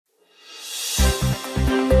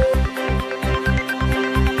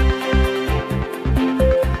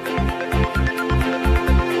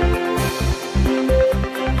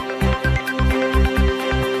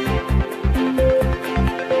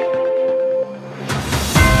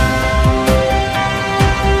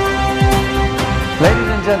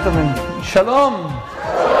and gentlemen, Shalom.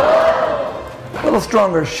 A little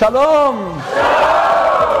stronger. Shalom.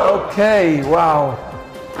 Okay, wow.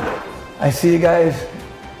 I see you guys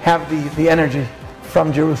have the energy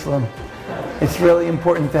from Jerusalem. It's really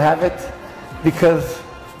important to have it because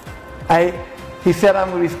he said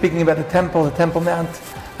I'm going to be speaking about the Temple Mount.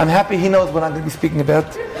 I'm happy he knows what I'm going to be speaking about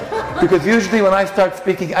because usually when I start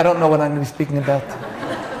speaking, I don't know what I'm going to be speaking about.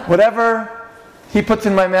 Whatever he puts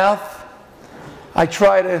in my mouth, I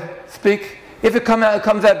try to speak. If it comes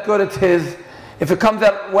out good, it's his. If it comes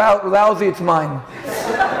out lousy, it's mine.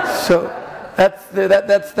 So that's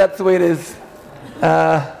the way it is.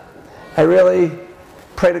 I really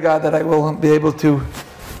pray to God that I will be able to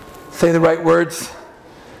say the right words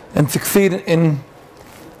and succeed in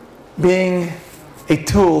being a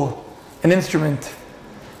tool, an instrument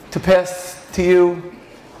to pass to you,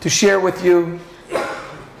 to share with you,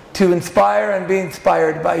 to inspire and be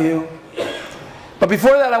inspired by you. But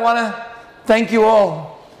before that, I want to thank you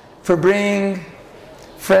all for being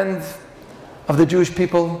friends of the Jewish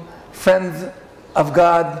people, friends of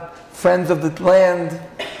God, friends of the land.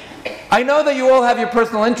 I know that you all have your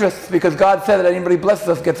personal interests because God said that anybody blesses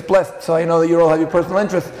us gets blessed. So I know that you all have your personal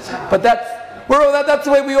interests. But that's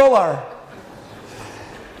the way we all are.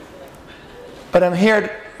 But I'm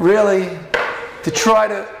here really to try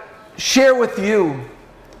to share with you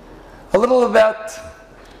a little about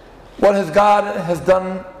what God has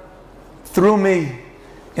done through me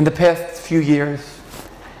in the past few years,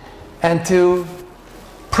 and to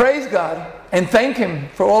praise God and thank Him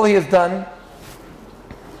for all He has done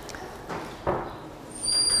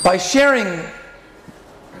by sharing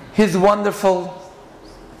His wonderful,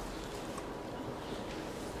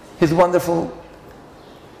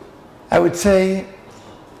 I would say,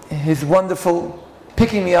 His wonderful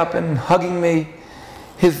picking me up and hugging me,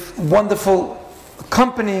 His wonderful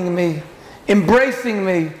accompanying me, embracing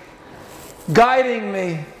me, guiding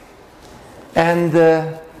me. And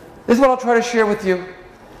this is what I'll try to share with you.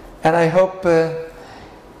 And I hope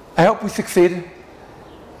we succeed.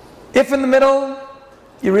 If in the middle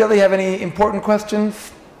you really have any important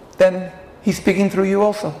questions, then He's speaking through you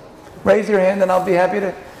also. Raise your hand and I'll be happy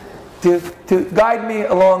to guide me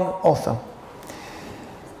along also.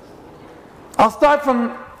 I'll start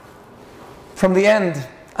from the end.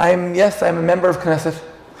 I'm a member of Knesset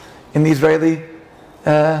in the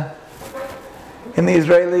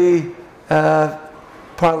Israeli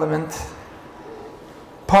parliament.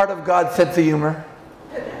 Part of God's sense of humor.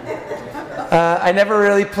 I never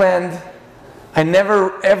really planned. I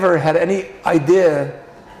never ever had any idea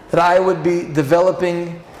that I would be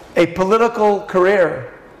developing a political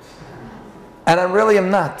career, and I really am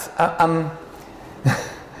not.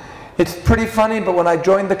 It's pretty funny, but when I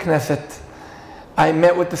joined the Knesset, I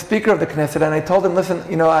met with the Speaker of the Knesset and I told him, listen,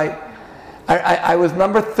 I was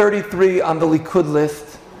number 33 on the Likud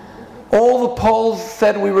list. All the polls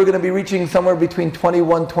said we were going to be reaching somewhere between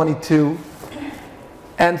 21, 22.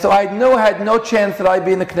 And so I knew I had no chance that I'd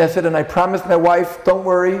be in the Knesset, and I promised my wife, don't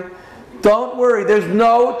worry, there's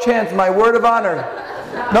no chance, my word of honor,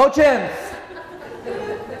 no chance.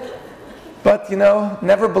 But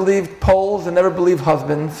never believed polls and never believed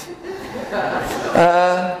husbands.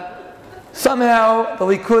 Somehow the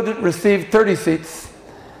Likud received 30 seats.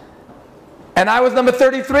 And I was number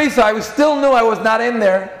 33, so I still knew I was not in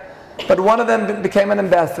there. But one of them became an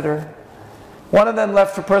ambassador. One of them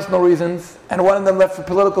left for personal reasons, and one of them left for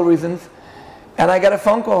political reasons. And I got a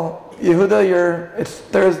phone call. Yehuda, it's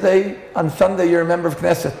Thursday. On Sunday, you're a member of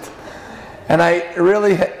Knesset. And I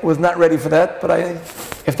really was not ready for that, but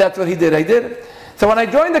if that's what he did, I did it. So when I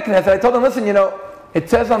joined the Knesset, I told him, listen, it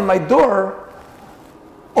says on my door,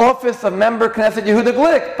 Office of Member Knesset Yehuda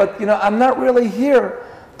Glick, but I'm not really here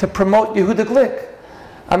to promote Yehuda Glick.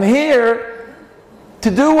 I'm here to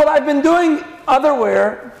do what I've been doing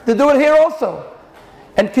otherwhere, to do it here also.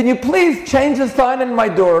 And can you please change the sign on my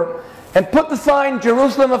door and put the sign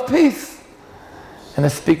Jerusalem of Peace? And the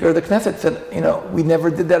Speaker of the Knesset said, we never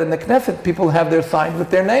did that in the Knesset. People have their sign with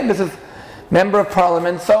their name. This is Member of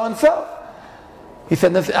Parliament so-and-so. He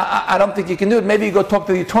said, I don't think you can do it. Maybe you go talk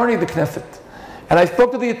to the attorney of the Knesset. And I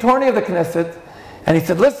spoke to the attorney of the Knesset, and he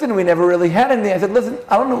said, listen, we never really had anything. I said, listen,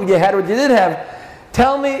 I don't know what you had or what you did have.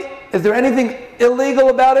 Tell me, is there anything illegal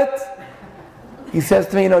about it? He says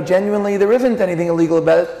to me, genuinely, there isn't anything illegal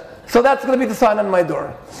about it. So that's going to be the sign on my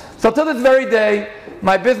door. So till this very day,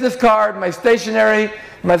 my business card, my stationery,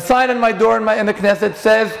 my sign on my door in the Knesset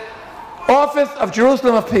says, Office of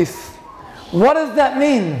Jerusalem of Peace. What does that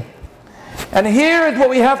mean? And here is what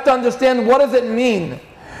we have to understand. What does it mean?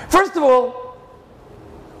 First of all,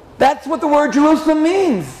 that's what the word Jerusalem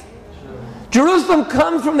means. Jerusalem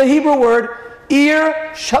comes from the Hebrew word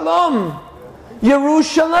Ir Shalom.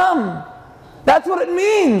 Yerushalayim. That's what it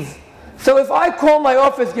means. So if I call my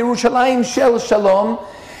office Yerushalayim Shel Shalom,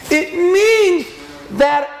 it means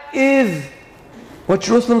that is what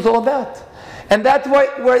Jerusalem's all about. And that's why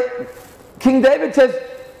where King David says,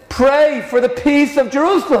 pray for the peace of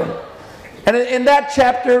Jerusalem. And in that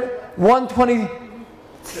chapter,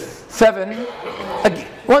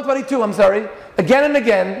 122, again and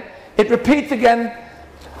again, it repeats again,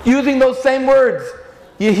 using those same words.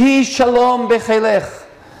 Yehi Shalom Bechelech.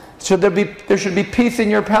 There should be peace in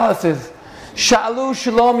your palaces. Sha'alu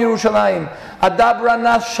Shalom Yerushalayim. Adabra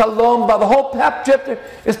Nas Shalom. The whole chapter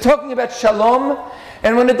is talking about Shalom.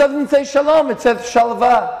 And when it doesn't say Shalom, it says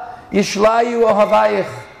Shalva. Yishlayu Ohavayich.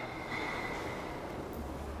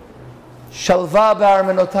 Shalva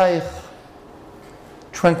Ba'armenotayich.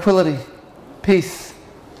 Tranquility. Peace.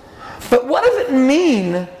 But what does it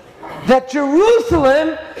mean that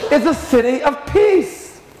Jerusalem is a city of peace?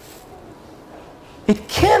 It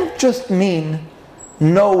can't just mean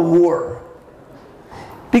no war.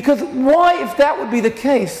 Because why, if that would be the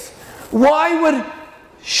case, why would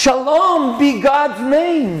Shalom be God's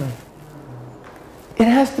name? It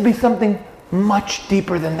has to be something much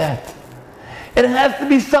deeper than that. It has to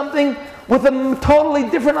be something with a totally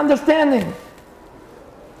different understanding.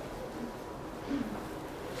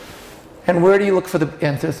 And where do you look for the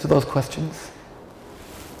answers to those questions?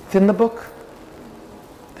 It's in the book.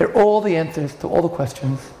 All the answers to all the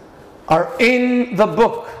questions are in the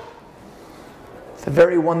book. It's a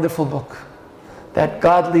very wonderful book. That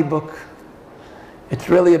godly book. It's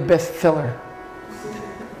really a bestseller.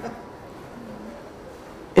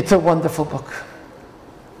 It's a wonderful book.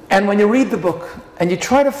 And when you read the book and you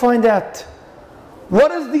try to find out what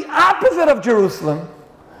is the opposite of Jerusalem,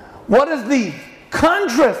 what is the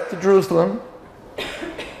contrast to Jerusalem,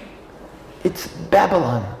 it's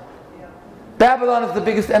Babylon. Babylon is the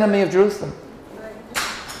biggest enemy of Jerusalem.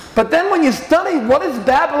 But then when you study what is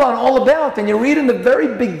Babylon all about, and you read in the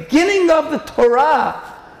very beginning of the Torah,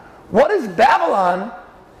 what is Babylon?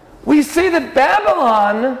 We see that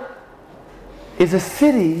Babylon is a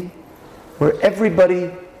city where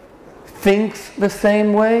everybody thinks the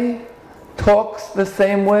same way, talks the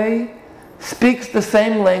same way, speaks the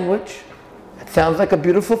same language. It sounds like a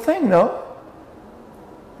beautiful thing, no?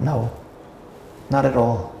 No, not at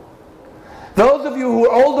all. Those of you who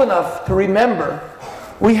are old enough to remember,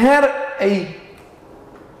 we had a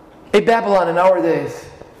Babylon in our days.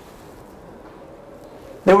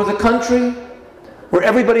 There was a country where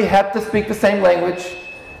everybody had to speak the same language.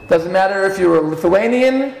 Doesn't matter if you were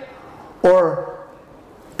Lithuanian or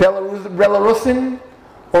Belarusian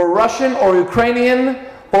or Russian or Ukrainian,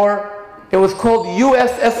 or it was called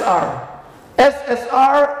USSR.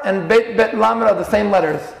 SSR and Bet Lamed are the same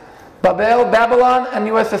letters. Babylon and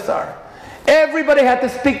USSR. Everybody had to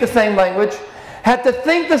speak the same language, had to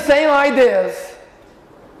think the same ideas,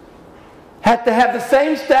 had to have the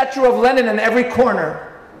same statue of Lenin in every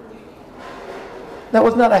corner. That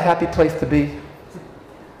was not a happy place to be.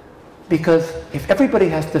 Because if everybody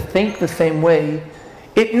has to think the same way,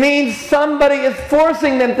 it means somebody is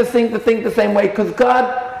forcing them to think the same way, because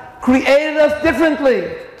God created us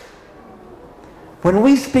differently. When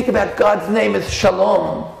we speak about God's name as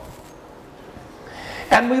Shalom,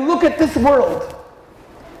 and we look at this world,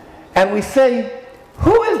 and we say,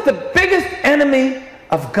 who is the biggest enemy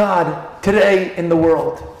of God today in the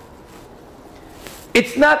world?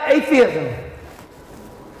 It's not atheism.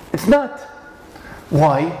 It's not.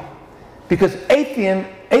 Why? Because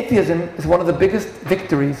atheism is one of the biggest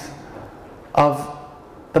victories of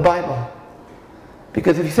the Bible.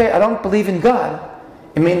 Because if you say, I don't believe in God,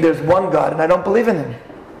 it means there's one God and I don't believe in Him.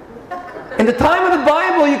 In the time of the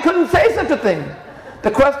Bible, you couldn't say such a thing.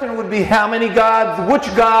 The question would be, how many gods?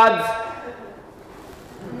 Which gods?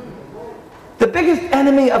 The biggest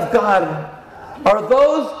enemy of God are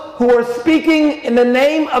those who are speaking in the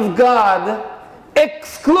name of God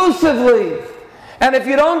exclusively. And if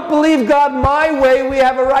you don't believe God my way, we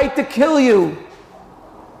have a right to kill you.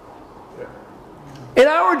 In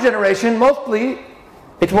our generation, mostly,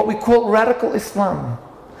 it's what we call radical Islam.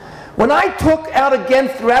 When I talk out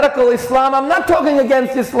against radical Islam, I'm not talking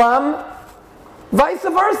against Islam. Vice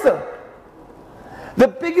versa. The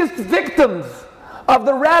biggest victims of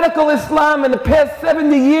the radical Islam in the past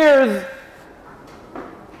 70 years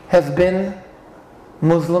has been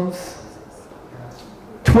Muslims.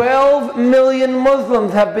 12 million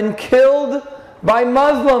Muslims have been killed by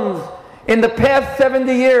Muslims in the past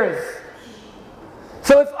 70 years.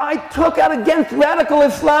 So if I took out against radical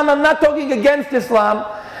Islam, I'm not talking against Islam.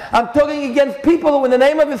 I'm talking against people who in the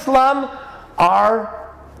name of Islam are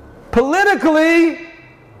politically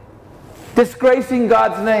disgracing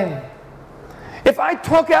God's name. If I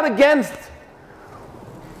talk out against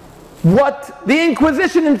what the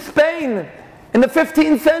Inquisition in Spain in the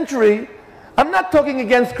 15th century, I'm not talking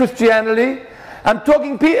against Christianity. I'm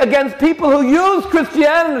talking against people who use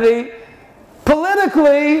Christianity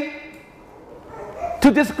politically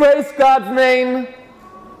to disgrace God's name.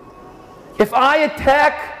 If I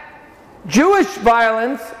attack Jewish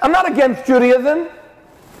violence, I'm not against Judaism.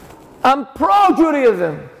 I'm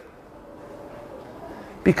pro-Judaism.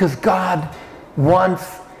 Because God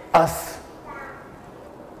wants us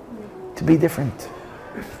to be different.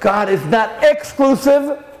 God is not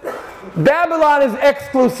exclusive. Babylon is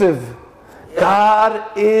exclusive.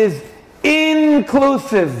 God is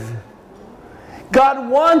inclusive. God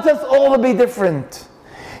wants us all to be different.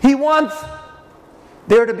 He wants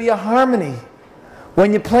there to be a harmony.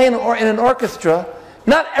 When you play in an orchestra,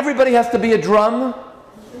 not everybody has to be a drum.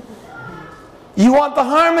 You want the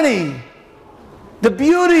harmony, the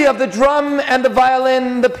beauty of the drum and the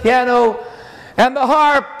violin, the piano, and the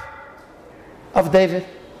harp of David.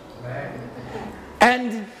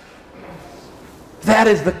 And that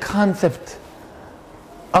is the concept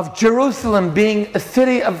of Jerusalem being a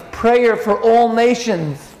city of prayer for all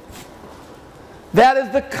nations. That is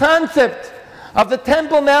the concept of the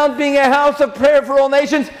Temple Mount being a house of prayer for all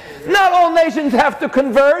nations. Not all nations have to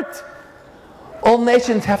convert. All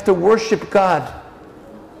nations have to worship God.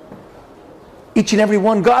 Each and every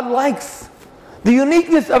one. God likes the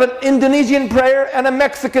uniqueness of an Indonesian prayer and a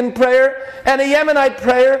Mexican prayer and a Yemenite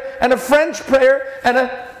prayer and a French prayer and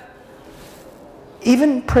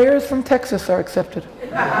even prayers from Texas are accepted.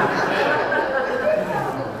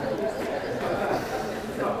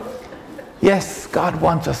 Yes, God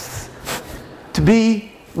wants us to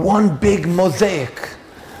be one big mosaic.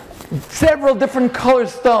 Several different color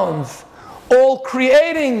stones, all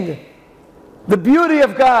creating the beauty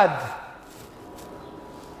of God.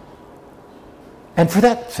 And for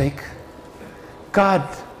that sake, God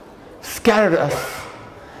scattered us,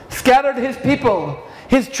 scattered His people,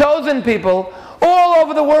 His chosen people, all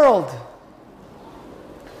over the world.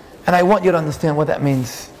 And I want you to understand what that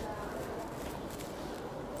means.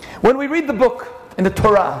 When we read the book in the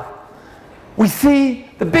Torah, we see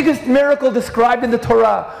the biggest miracle described in the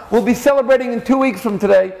Torah. We'll be celebrating in 2 weeks from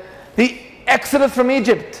today, the Exodus from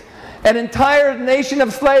Egypt. An entire nation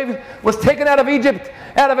of slaves was taken out of Egypt,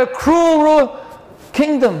 out of a cruel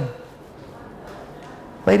kingdom.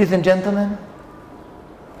 Ladies and gentlemen,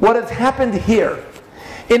 what has happened here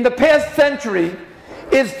in the past century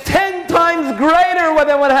is 10 times greater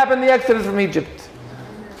than what happened in the Exodus from Egypt.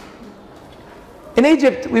 In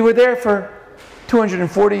Egypt, we were there for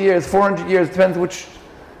 240 years, 400 years, depends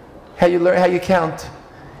how you count.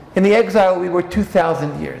 In the exile, we were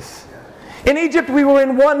 2,000 years. In Egypt, we were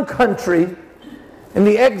in one country. In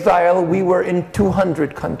the exile, we were in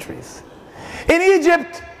 200 countries. In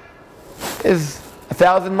Egypt is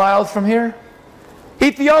 1,000 miles from here.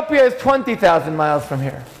 Ethiopia is 20,000 miles from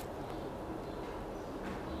here.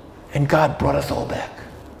 And God brought us all back.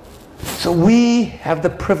 So we have the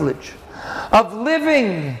privilege of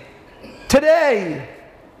living today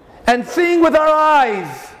and seeing with our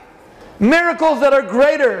eyes miracles that are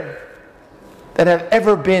greater than have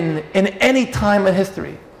ever been in any time in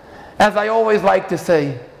history. As I always like to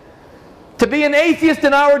say, to be an atheist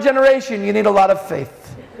in our generation, you need a lot of faith.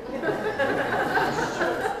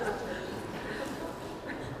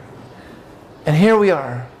 And here we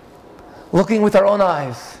are, looking with our own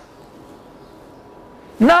eyes.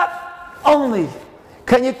 Not only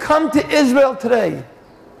can you come to Israel today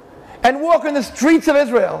and walk in the streets of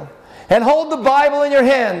Israel and hold the Bible in your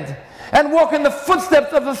hand and walk in the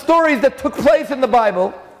footsteps of the stories that took place in the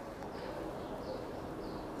Bible,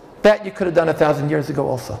 that you could have done 1,000 years ago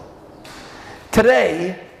also.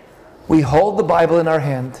 Today, we hold the Bible in our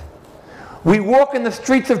hand. We walk in the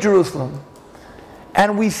streets of Jerusalem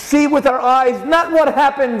and we see with our eyes not what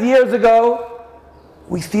happened years ago.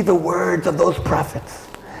 We see the words of those prophets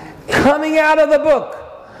coming out of the book,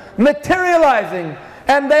 materializing,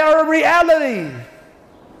 and they are a reality.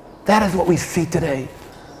 That is what we see today.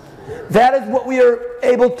 That is what we are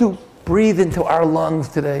able to breathe into our lungs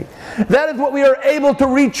today. That is what we are able to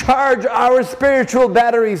recharge our spiritual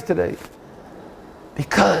batteries today.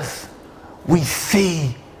 Because we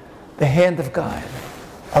see the hand of God,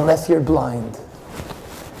 unless you're blind.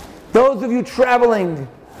 Those of you traveling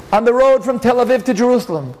on the road from Tel Aviv to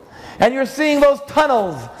Jerusalem, and you're seeing those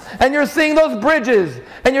tunnels, and you're seeing those bridges,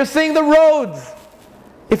 and you're seeing the roads.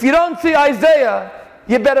 If you don't see Isaiah,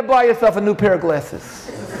 you better buy yourself a new pair of glasses.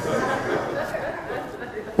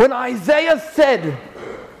 When Isaiah said,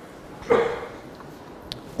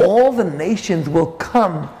 all the nations will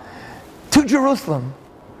come to Jerusalem.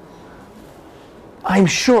 I'm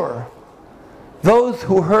sure those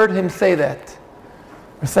who heard him say that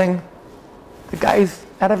are saying, the guy's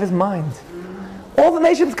out of his mind. All the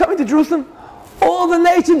nations coming to Jerusalem? All the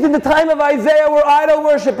nations in the time of Isaiah were idol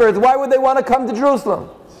worshippers. Why would they want to come to Jerusalem?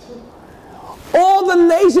 All the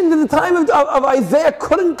nations in the time of Isaiah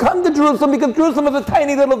couldn't come to Jerusalem because Jerusalem was a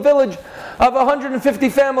tiny little village of 150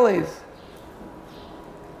 families.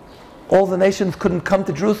 All the nations couldn't come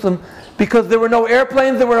to Jerusalem because there were no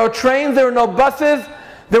airplanes, there were no trains, there were no buses,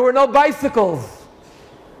 there were no bicycles.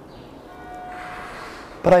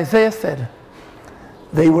 But Isaiah said,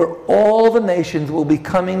 all the nations will be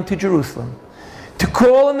coming to Jerusalem to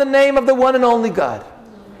call in the name of the one and only God.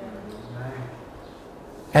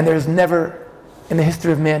 And there's never in the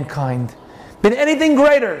history of mankind been anything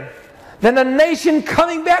greater than a nation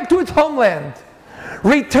coming back to its homeland,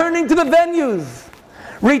 returning to the venues,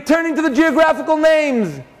 returning to the geographical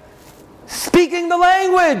names, speaking the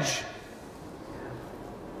language.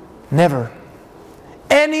 Never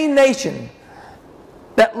any nation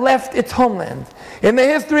that left its homeland in the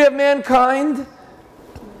history of mankind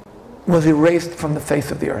was erased from the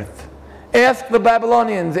face of the earth. Ask the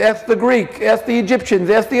Babylonians, ask the Greek, ask the Egyptians,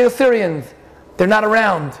 ask the Assyrians. They're not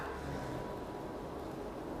around.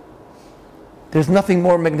 There's nothing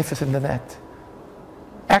more magnificent than that.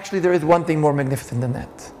 Actually, there is one thing more magnificent than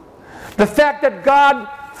that. The fact that God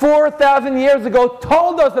 4,000 years ago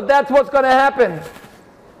told us that that's what's going to happen.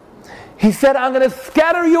 He said, I'm going to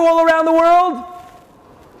scatter you all around the world,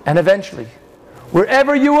 and eventually,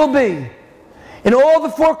 wherever you will be, in all the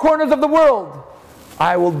four corners of the world,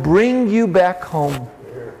 I will bring you back home.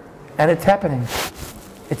 And it's happening.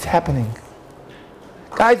 It's happening.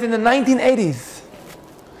 Guys, in the 1980s,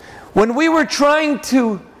 when we were trying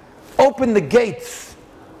to open the gates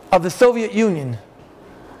of the Soviet Union,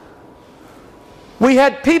 we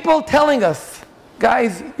had people telling us,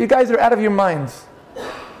 guys, you guys are out of your minds.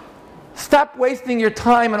 Stop wasting your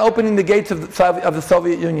time on opening the gates of the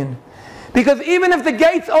Soviet Union. Because even if the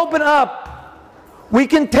gates open up, we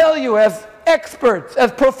can tell you as experts,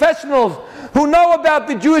 as professionals who know about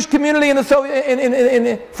the Jewish community in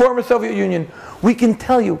the former Soviet Union, we can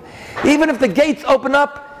tell you, even if the gates open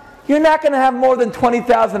up, you're not going to have more than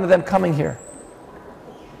 20,000 of them coming here.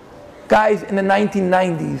 Guys, in the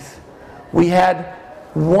 1990s, we had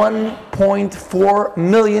 1.4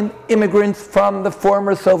 million immigrants from the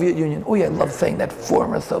former Soviet Union. Oh yeah, I love saying that,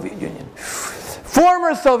 former Soviet Union.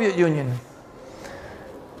 Former Soviet Union.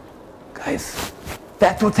 Guys,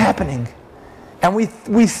 that's what's happening. And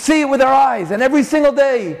we see it with our eyes, and every single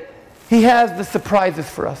day, He has the surprises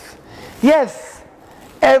for us. Yes,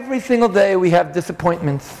 every single day we have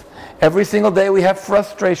disappointments. Every single day we have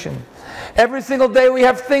frustration. Every single day we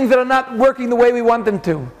have things that are not working the way we want them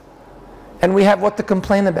to. And we have what to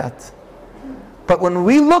complain about. But when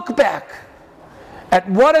we look back at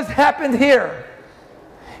what has happened here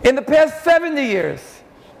in the past 70 years,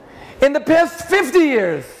 in the past 50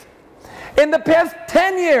 years, in the past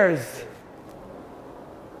 10 years,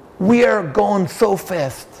 we are going so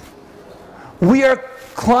fast. We are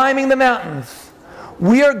climbing the mountains.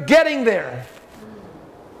 We are getting there.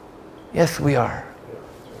 Yes, we are.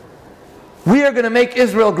 We are going to make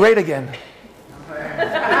Israel great again.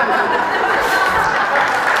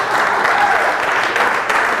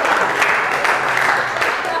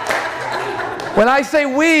 When I say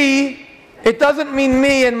we, it doesn't mean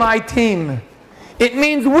me and my team. It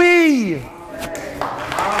means we.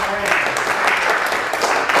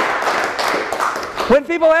 When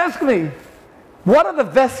people ask me, what are the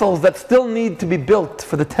vessels that still need to be built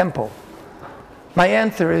for the temple? My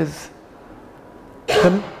answer is,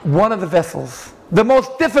 one of the vessels, the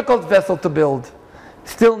most difficult vessel to build,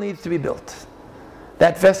 still needs to be built.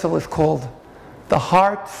 That vessel is called the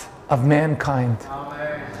hearts of mankind.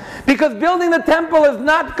 Amen. Because building the temple is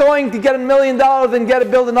not going to get $1 million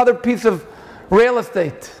and build another piece of real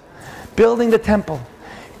estate. Building the temple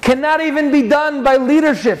cannot even be done by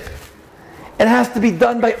leadership. It has to be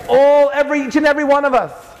done by each and every one of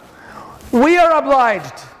us. We are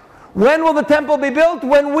obliged. When will the temple be built?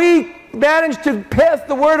 When we manage to pass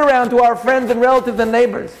the word around to our friends and relatives and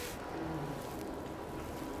neighbors.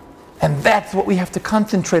 And that's what we have to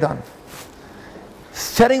concentrate on.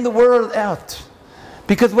 Setting the word out.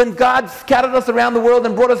 Because when God scattered us around the world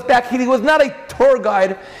and brought us back, He was not a tour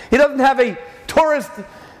guide. He doesn't have a tourist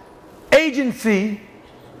agency.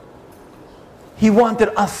 He wanted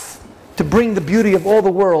us to bring the beauty of all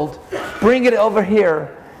the world, bring it over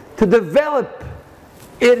here, to develop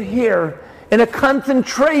it here in a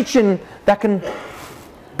concentration that can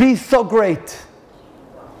be so great.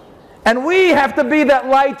 And we have to be that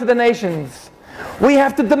light to the nations. We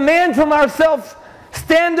have to demand from ourselves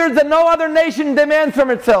standards that no other nation demands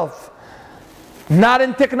from itself. Not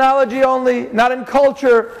in technology only, not in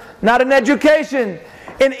culture, not in education,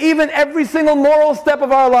 in even every single moral step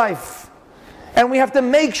of our life. And we have to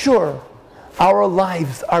make sure our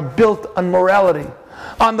lives are built on morality,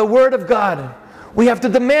 on the Word of God. We have to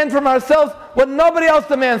demand from ourselves what nobody else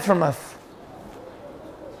demands from us.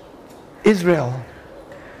 Israel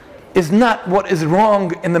is not what is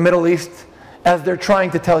wrong in the Middle East, as they're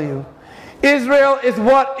trying to tell you. Israel is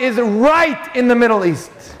what is right in the Middle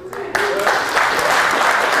East.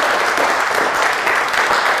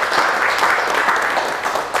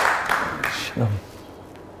 You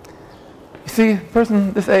see, a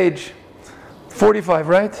person this age, 45,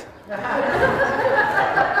 right?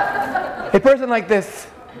 A person like this,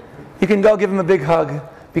 you can go give him a big hug,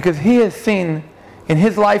 because he has seen in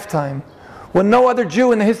his lifetime what no other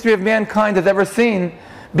Jew in the history of mankind has ever seen,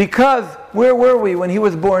 because where were we when he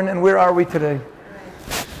was born and where are we today?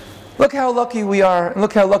 Look how lucky we are, and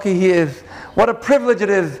look how lucky he is. What a privilege it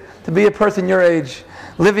is to be a person your age,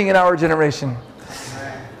 living in our generation.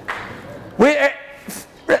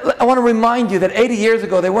 I want to remind you that 80 years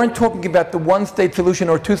ago they weren't talking about the one-state solution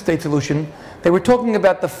or two-state solution. They were talking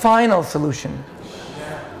about the final solution.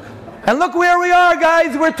 And look where we are,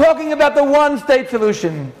 guys. We're talking about the one-state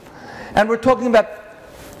solution. And we're talking about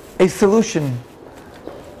a solution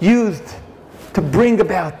used to bring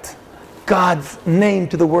about God's name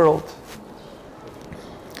to the world.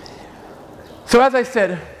 So as I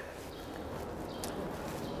said,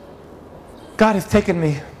 God has taken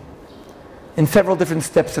me in several different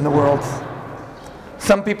steps in the world.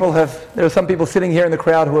 There are some people sitting here in the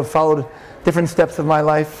crowd who have followed different steps of my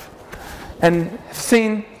life and have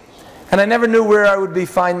seen, and I never knew where I would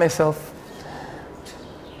find myself.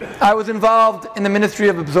 I was involved in the ministry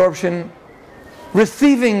of absorption,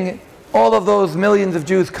 receiving all of those millions of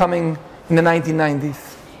Jews coming in the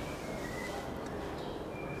 1990s.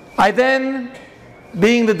 I then,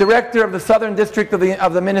 being the director of the southern district of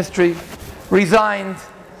the ministry, resigned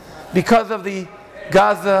because of the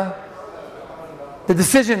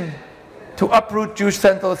decision to uproot Jewish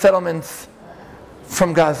settlements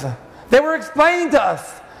from Gaza. They were explaining to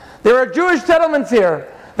us, there are Jewish settlements here.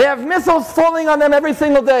 They have missiles falling on them every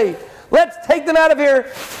single day. Let's take them out of here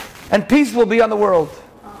and peace will be on the world.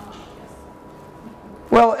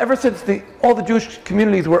 Well, ever since all the Jewish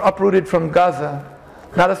communities were uprooted from Gaza,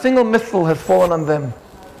 not a single missile has fallen on them.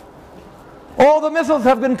 All the missiles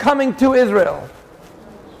have been coming to Israel.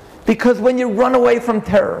 Because when you run away from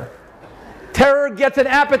terror, terror gets an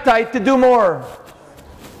appetite to do more.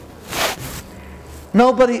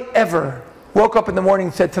 Nobody ever woke up in the morning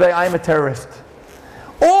and said, today I am a terrorist.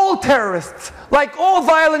 All terrorists, like all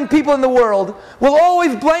violent people in the world, will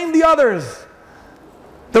always blame the others.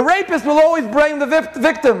 The rapist will always blame the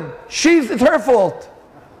victim. It's her fault.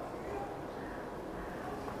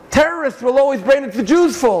 Terrorists will always blame it's the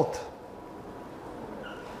Jews' fault.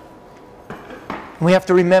 We have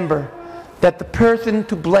to remember that the person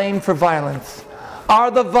to blame for violence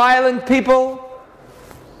are the violent people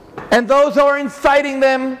and those who are inciting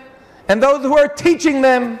them and those who are teaching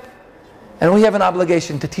them, and we have an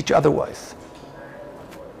obligation to teach otherwise.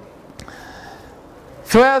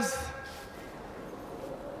 So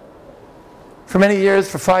for many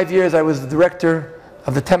years, for 5 years, I was the director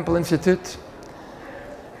of the Temple Institute,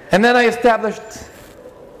 and then I established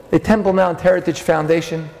the Temple Mount Heritage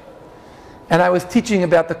Foundation. And I was teaching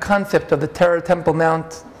about the concept of the Temple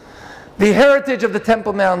Mount, the heritage of the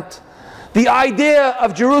Temple Mount, the idea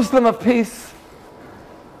of Jerusalem of peace.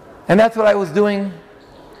 And that's what I was doing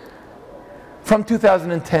from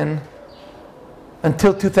 2010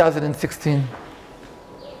 until 2016.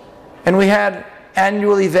 And we had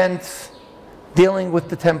annual events dealing with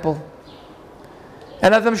the temple.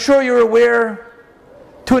 And as I'm sure you're aware,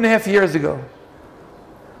 2.5 years ago,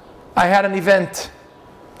 I had an event,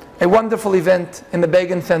 a wonderful event in the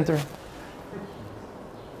Begin Center.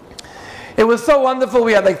 It was so wonderful.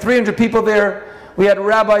 We had like 300 people there. We had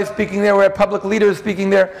rabbis speaking there. We had public leaders speaking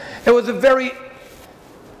there. It was a very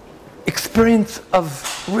experience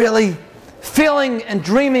of really feeling and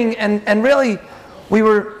dreaming, and really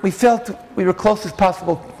we felt we were close as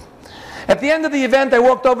possible. At the end of the event, I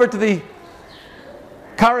walked over to the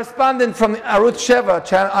correspondent from Arutz Sheva,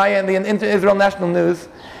 and the Israel National News,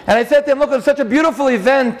 and I said to him, look, it's such a beautiful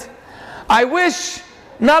event. I wish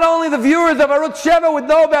not only the viewers of Arutz Sheva would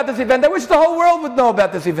know about this event, I wish the whole world would know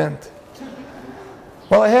about this event.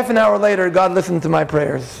 Well, a half an hour later, God listened to my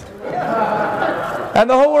prayers. And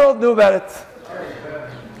the whole world knew about it.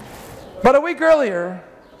 But a week earlier,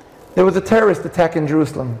 there was a terrorist attack in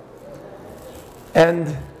Jerusalem.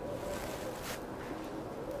 And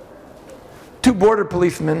 2 border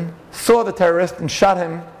policemen saw the terrorist and shot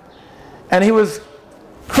him, and he was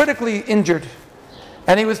critically injured,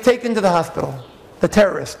 and he was taken to the hospital, the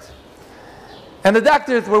terrorist. And the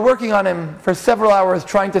doctors were working on him for several hours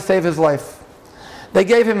trying to save his life. They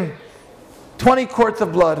gave him 20 quarts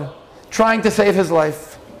of blood trying to save his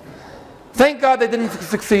life. Thank God they didn't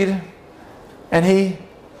succeed, and he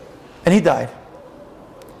died.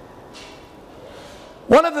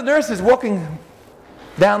 One of the nurses walking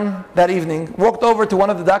down that evening walked over to one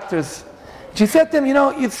of the doctors. She said to him, you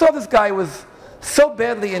know, you saw this guy was so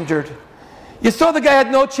badly injured. You saw the guy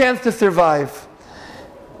had no chance to survive.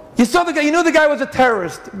 You knew the guy was a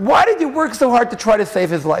terrorist. Why did you work so hard to try to save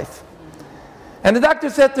his life? And the doctor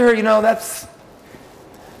said to her, you know, that's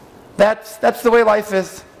the way life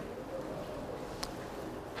is.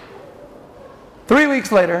 3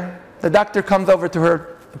 weeks later, the doctor comes over to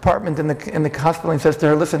her apartment in the hospital and says to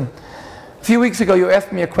her, listen, a few weeks ago you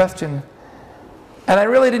asked me a question, and I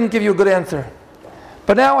really didn't give you a good answer.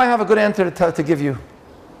 But now I have a good answer to give you.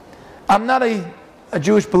 I'm not a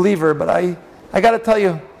Jewish believer, but I got to tell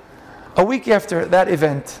you, a week after that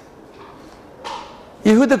event,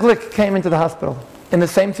 Yehuda Glick came into the hospital in the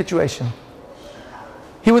same situation.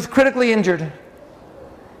 He was critically injured.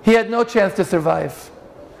 He had no chance to survive.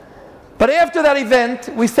 But after that event,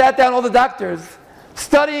 we sat down, all the doctors,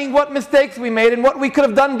 studying what mistakes we made and what we could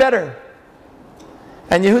have done better.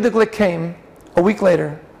 And Yehuda Glick came a week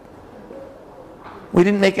later. We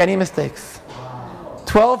didn't make any mistakes.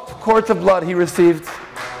 12 quarts of blood he received.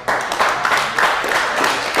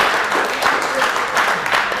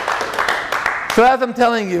 So as I'm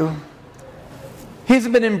telling you, he's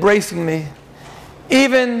been embracing me,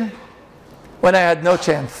 even when I had no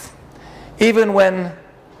chance. Even when,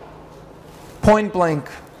 point blank,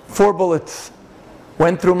 4 bullets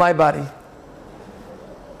went through my body,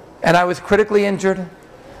 and I was critically injured,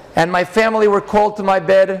 and my family were called to my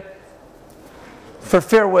bed for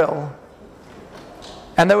farewell.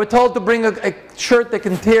 And they were told to bring a shirt they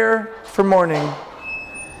can tear for mourning.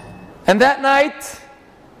 And that night,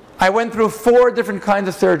 I went through 4 different kinds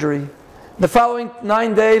of surgery. The following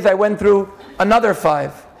 9 days, I went through another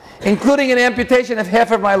 5, including an amputation of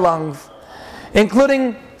half of my lungs,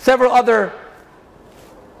 including several other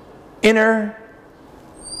inner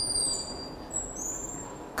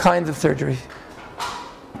kinds of surgery.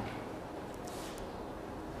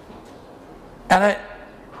 And I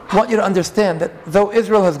want you to understand that though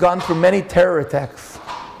Israel has gone through many terror attacks,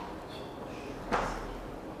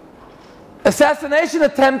 assassination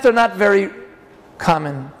attempts are not very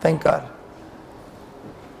common, thank God.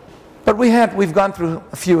 But we've gone through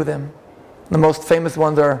a few of them. The most famous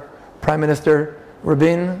ones are Prime Minister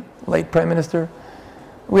Rabin, late Prime Minister.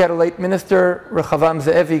 We had a late minister, Rechavam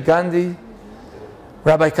Ze'evi Gandhi,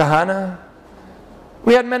 Rabbi Kahana.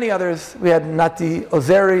 We had many others. We had Nati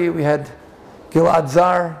Ozeri, we had Gilad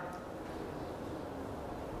Zar.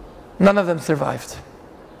 None of them survived.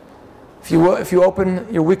 If you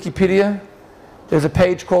open your Wikipedia, there's a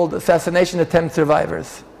page called Assassination Attempt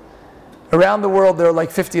Survivors. Around the world, there are like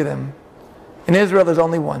 50 of them. In Israel, there's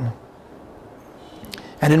only 1.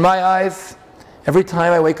 And in my eyes, every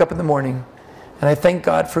time I wake up in the morning, and I thank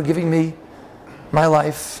God for giving me my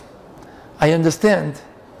life, I understand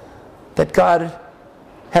that God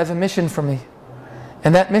has a mission for me.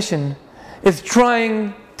 And that mission is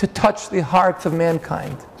trying to touch the hearts of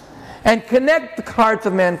mankind and connect the hearts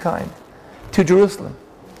of mankind to Jerusalem.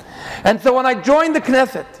 And so when I joined the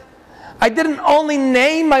Knesset, I didn't only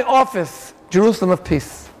name my office Jerusalem of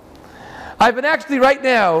Peace. I've been actually right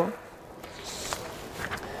now,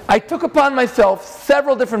 I took upon myself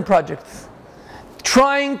several different projects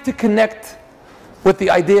trying to connect with the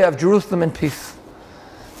idea of Jerusalem and peace.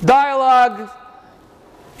 Dialogue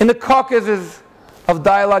in the Caucasus of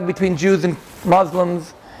dialogue between Jews and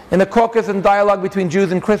Muslims, in the Caucasus and dialogue between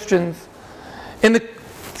Jews and Christians, in the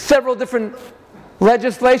several different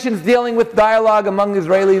legislations dealing with dialogue among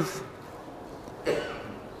Israelis.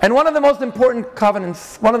 And one of the most important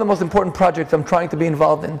covenants, one of the most important projects I'm trying to be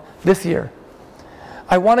involved in this year,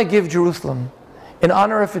 I want to give Jerusalem, in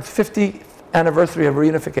honor of its 50th anniversary of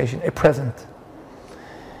reunification, a present.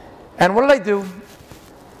 And what did I do?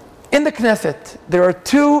 In the Knesset, there are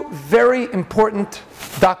 2 very important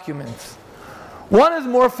documents. One is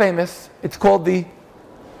more famous. It's called the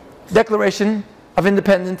Declaration of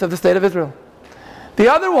Independence of the State of Israel.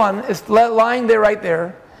 The other one is lying there, right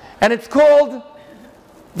there, and it's called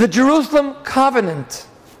the Jerusalem Covenant.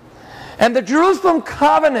 And the Jerusalem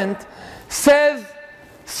Covenant says,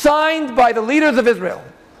 signed by the leaders of Israel,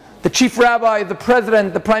 the chief rabbi, the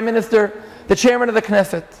president, the prime minister, the chairman of the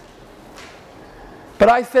Knesset. But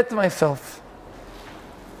I said to myself,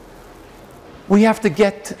 we have to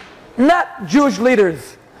get not Jewish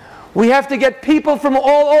leaders. We have to get people from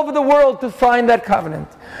all over the world to sign that covenant.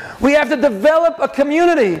 We have to develop a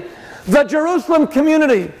community, the Jerusalem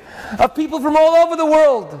community, of people from all over the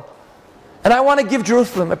world. And I want to give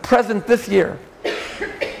Jerusalem a present this year.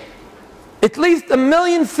 At least 1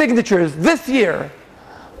 million signatures this year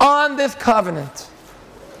on this covenant.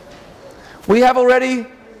 We have already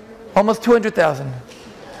almost 200,000.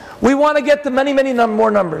 We want to get to many, many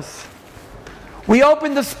more numbers. We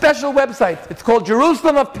opened a special website. It's called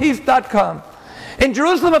JerusalemofPeace.com. In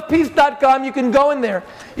JerusalemofPeace.com, you can go in there.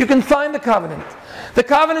 You can sign the covenant. The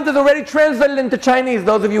covenant is already translated into Chinese,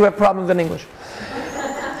 those of you who have problems in English.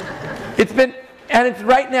 It's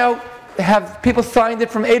right now, have people signed it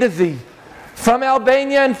from A to Z. From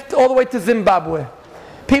Albania and all the way to Zimbabwe.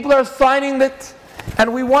 People are signing it,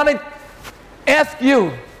 and we want to ask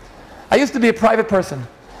you. I used to be a private person.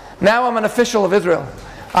 Now I'm an official of Israel.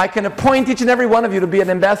 I can appoint each and every one of you to be an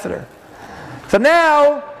ambassador. So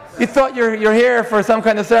now, you thought you're here for some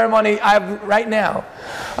kind of ceremony. Right now,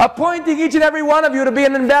 appointing each and every one of you to be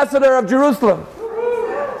an ambassador of Jerusalem.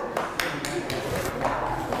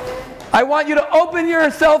 I want you to open your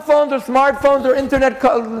cell phones or smartphones or internet,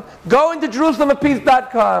 go into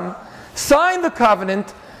JerusalemofPeace.com, sign the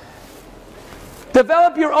covenant,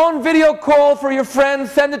 develop your own video call for your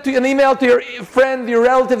friends, send it to an email to your friends, your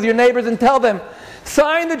relatives, your neighbors, and tell them,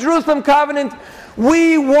 sign the Jerusalem covenant.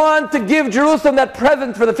 We want to give Jerusalem that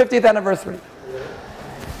present for the 50th anniversary.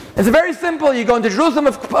 It's very simple. You go into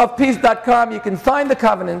JerusalemofPeace.com, you can sign the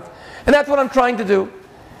covenant, and that's what I'm trying to do.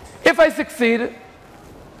 If I succeed,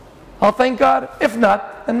 I'll thank God. If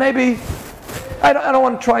not, then maybe I don't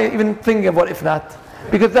want to try even thinking of what if not,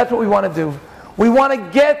 because that's what we want to do. We want to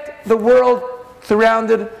get the world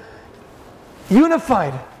surrounded,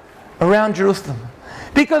 unified around Jerusalem.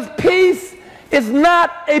 Because peace is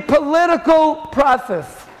not a political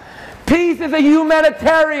process. Peace is a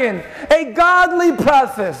humanitarian, a godly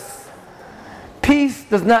process. Peace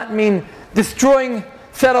does not mean destroying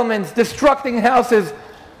settlements, destructing houses.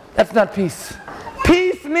 That's not peace.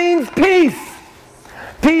 Peace means peace.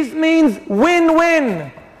 Peace means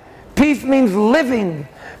win-win. Peace means living.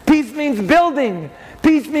 Peace means building.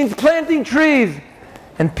 Peace means planting trees.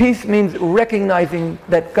 And peace means recognizing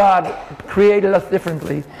that God created us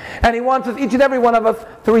differently. And He wants us, each and every one of us,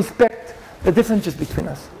 to respect the differences between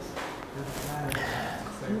us.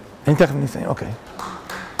 Okay.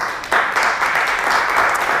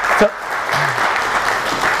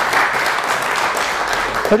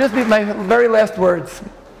 So just my very last words.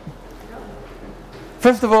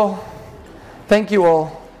 First of all, thank you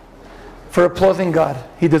all for applauding God.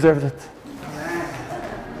 He deserves it.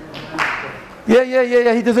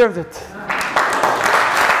 Yeah, He deserves it.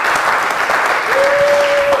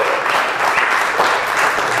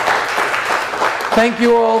 Thank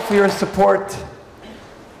you all for your support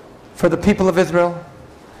for the people of Israel,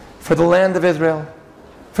 for the land of Israel,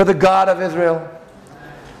 for the God of Israel.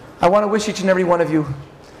 I want to wish each and every one of you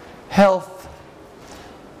health,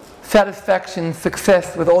 satisfaction,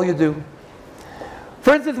 success with all you do.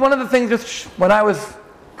 For instance, one of the things just when I was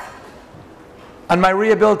on my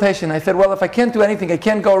rehabilitation, I said, well, if I can't do anything, I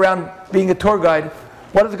can't go around being a tour guide,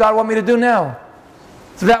 what does God want me to do now?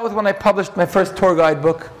 So that was when I published my first tour guide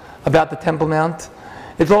book about the Temple Mount.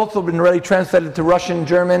 It's also been already translated to Russian,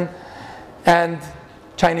 German, and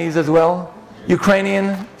Chinese as well,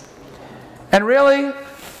 Ukrainian. And really,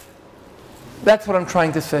 that's what I'm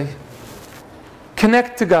trying to say.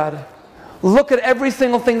 Connect to God. Look at every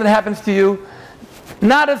single thing that happens to you,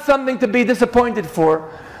 not as something to be disappointed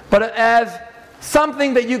for, but as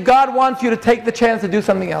something that God wants you to take the chance to do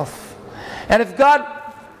something else. And if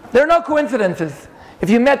God, there are no coincidences. If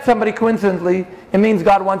you met somebody coincidentally, it means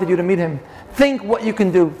God wanted you to meet him. Think what you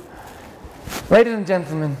can do. Ladies and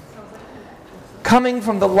gentlemen, coming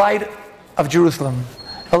from the light of Jerusalem,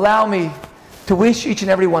 allow me to wish each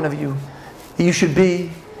and every one of you that you should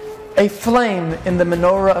be a flame in the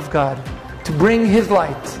menorah of God, to bring His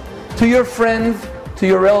light to your friends, to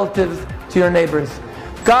your relatives, to your neighbors.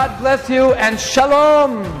 God bless you and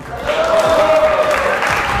shalom!